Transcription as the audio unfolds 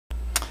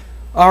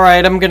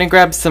Alright, I'm gonna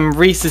grab some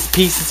Reese's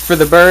Pieces for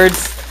the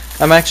birds.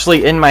 I'm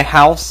actually in my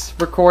house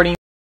recording.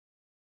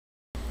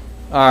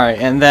 Alright,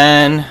 and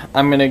then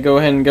I'm gonna go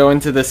ahead and go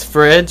into this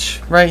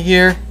fridge right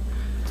here.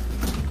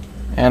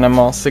 And I'm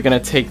also gonna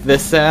take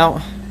this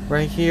out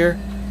right here.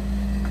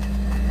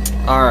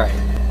 Alright,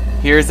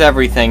 here's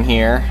everything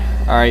here.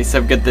 Alright, so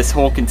I've got this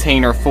whole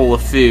container full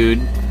of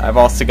food. I've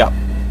also got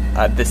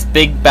this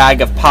big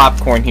bag of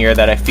popcorn here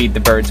that I feed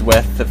the birds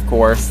with, of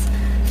course.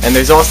 And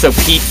there's also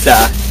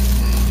pizza.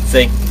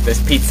 See,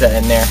 there's pizza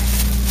in there.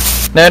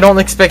 Now I don't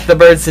expect the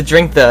birds to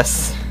drink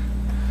this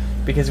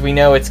because we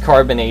know it's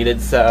carbonated,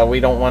 so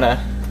we don't want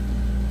to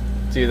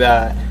do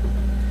that.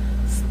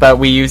 But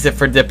we use it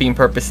for dipping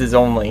purposes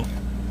only.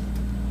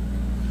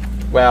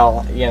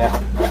 Well, you know,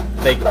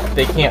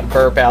 they can't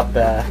burp out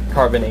the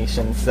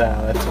carbonation, so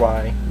that's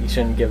why you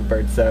shouldn't give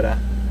bird soda.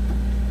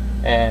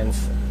 And,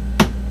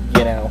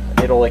 you know,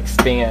 it'll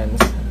expand,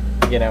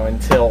 you know,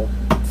 until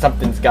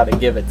something's got to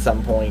give at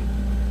some point.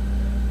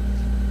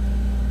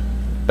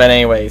 But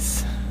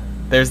anyways,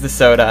 there's the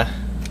soda,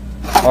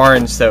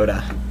 orange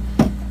soda.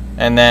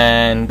 And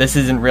then this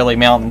isn't really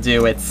Mountain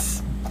Dew,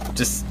 it's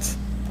just,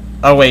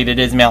 oh wait, it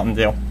is Mountain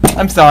Dew.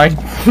 I'm sorry.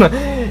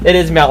 It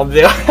is Mountain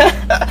Dew.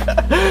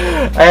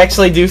 I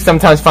actually do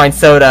sometimes find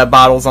soda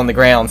bottles on the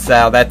ground,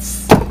 so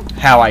that's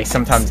how I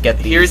sometimes get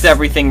these. Here's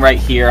everything right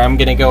here. I'm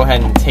gonna go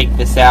ahead and take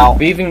this out.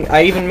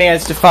 I even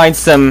managed to find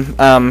some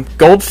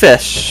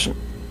goldfish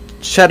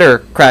cheddar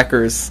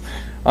crackers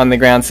on the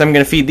ground, so I'm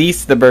gonna feed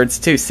these to the birds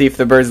too, see if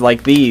the birds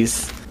like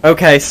these.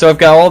 Okay, so I've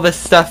got all this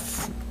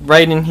stuff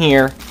right in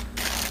here.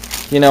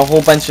 You know, a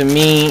whole bunch of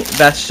meat,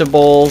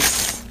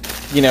 vegetables,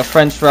 you know,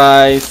 french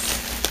fries.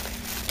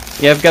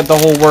 Yeah, I've got the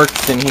whole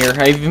works in here.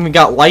 I've even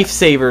got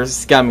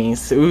Lifesavers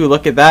gummies. Ooh,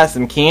 look at that,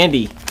 some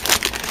candy.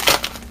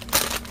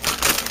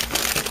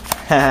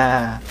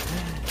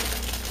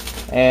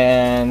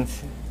 And,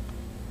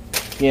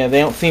 yeah, they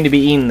don't seem to be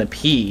eating the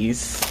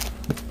peas.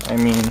 I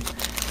mean,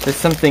 there's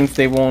some things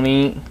they won't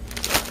eat.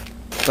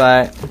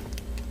 But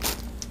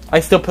I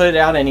still put it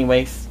out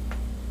anyways.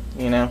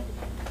 You know,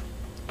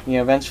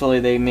 eventually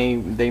they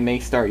may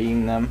start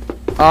eating them.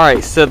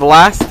 Alright, so the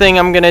last thing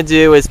I'm going to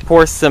do is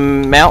pour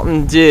some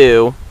Mountain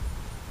Dew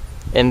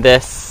in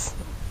this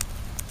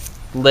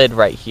lid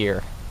right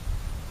here.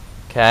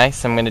 Okay,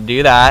 so I'm going to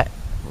do that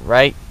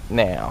right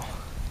now.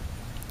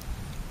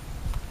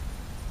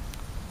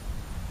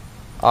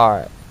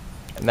 Alright,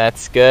 and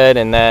that's good,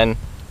 and then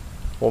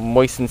we'll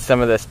moisten some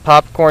of this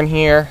popcorn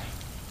here.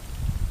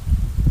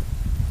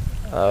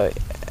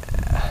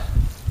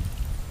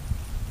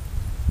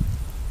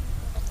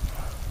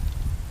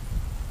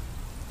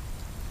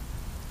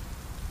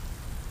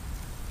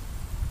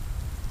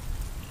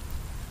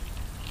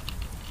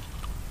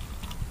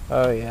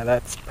 Oh yeah,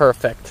 that's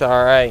perfect.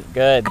 Alright,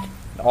 good.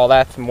 All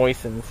that's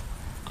moistened.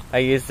 I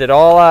used it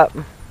all up.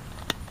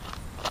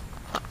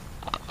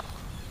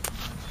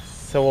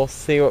 So we'll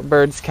see what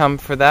birds come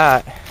for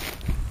that.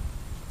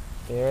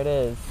 There it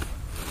is.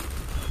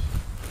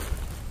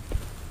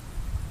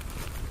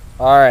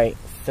 Alright,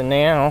 so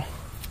now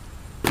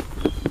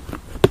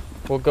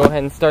we'll go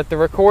ahead and start the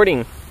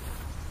recording.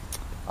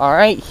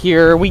 Alright,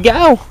 here we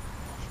go.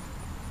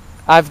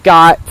 I've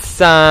got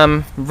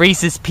some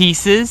Reese's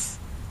Pieces,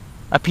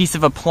 a piece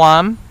of a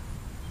plum,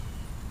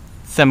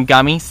 some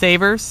gummy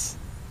savers,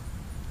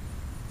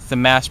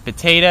 some mashed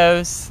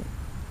potatoes,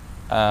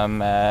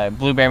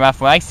 blueberry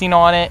muffin icing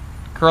on it,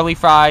 curly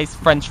fries,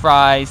 french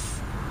fries,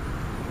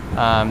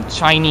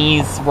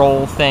 Chinese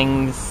roll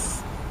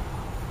things,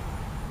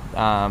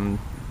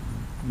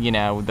 you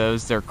know,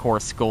 those are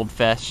coarse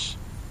goldfish,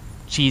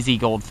 cheesy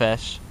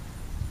goldfish,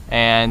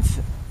 and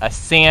a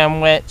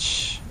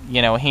sandwich,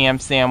 you know, a ham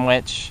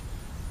sandwich,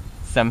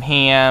 some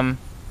ham,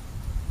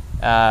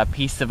 a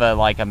piece of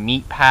a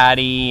meat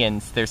patty,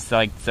 and there's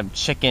like some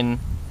chicken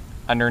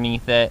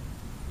underneath it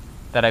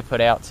that I put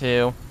out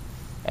too,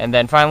 and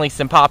then finally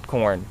some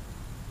popcorn,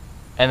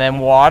 and then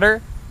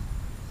water,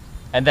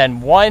 and then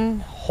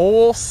one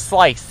whole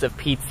slice of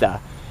pizza.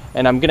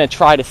 And I'm gonna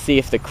try to see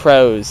if the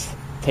crows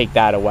take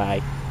that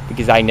away,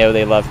 because I know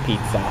they love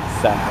pizza.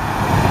 So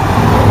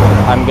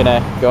I'm gonna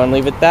go and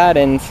leave it at that,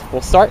 and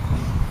we'll start.